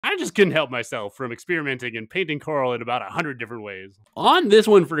I just couldn't help myself from experimenting and painting coral in about 100 different ways. On this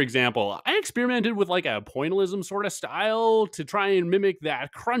one, for example, I experimented with like a pointillism sort of style to try and mimic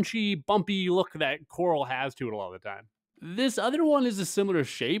that crunchy, bumpy look that coral has to it a lot of the time. This other one is a similar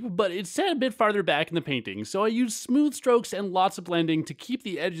shape, but it's set a bit farther back in the painting, so I used smooth strokes and lots of blending to keep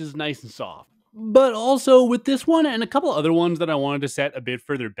the edges nice and soft. But also with this one and a couple other ones that I wanted to set a bit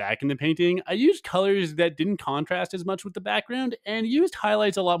further back in the painting, I used colors that didn't contrast as much with the background and used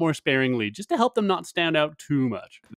highlights a lot more sparingly just to help them not stand out too much.